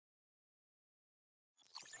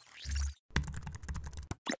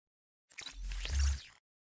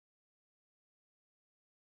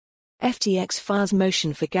FTX files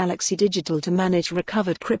motion for Galaxy Digital to manage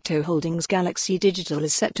recovered crypto holdings. Galaxy Digital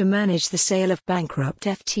is set to manage the sale of bankrupt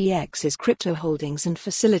FTX's crypto holdings and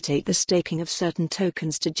facilitate the staking of certain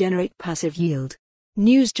tokens to generate passive yield.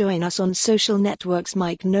 News. Join us on social networks.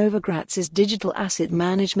 Mike Novogratz's digital asset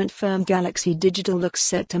management firm Galaxy Digital looks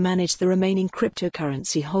set to manage the remaining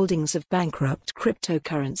cryptocurrency holdings of bankrupt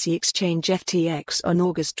cryptocurrency exchange FTX. On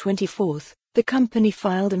August 24, the company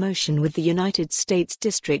filed a motion with the United States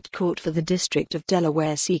District Court for the District of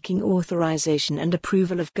Delaware seeking authorization and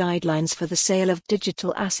approval of guidelines for the sale of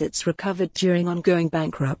digital assets recovered during ongoing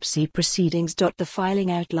bankruptcy proceedings. The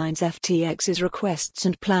filing outlines FTX's requests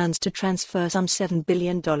and plans to transfer some $7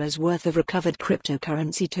 billion worth of recovered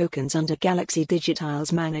cryptocurrency tokens under Galaxy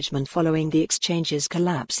Digital's management following the exchange's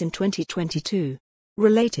collapse in 2022.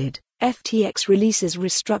 Related, FTX releases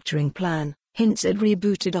restructuring plan. Hints at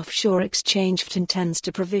rebooted offshore exchange. FT intends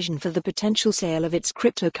to provision for the potential sale of its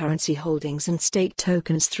cryptocurrency holdings and stake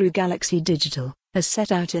tokens through Galaxy Digital, as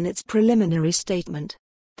set out in its preliminary statement.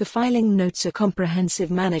 The filing notes a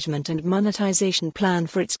comprehensive management and monetization plan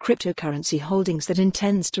for its cryptocurrency holdings that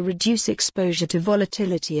intends to reduce exposure to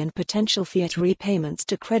volatility and potential fiat repayments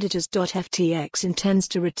to creditors. FTX intends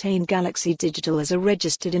to retain Galaxy Digital as a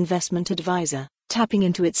registered investment advisor, tapping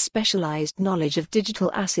into its specialized knowledge of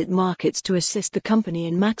digital asset markets to assist the company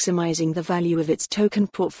in maximizing the value of its token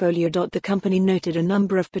portfolio. The company noted a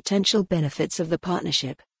number of potential benefits of the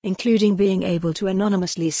partnership, including being able to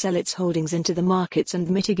anonymously sell its holdings into the markets and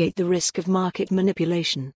mitigate the risk of market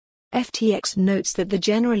manipulation. FTX notes that the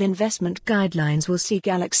general investment guidelines will see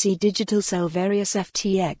Galaxy Digital sell various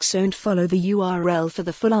FTX-owned. Follow the URL for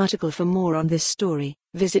the full article. For more on this story,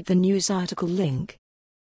 visit the news article link.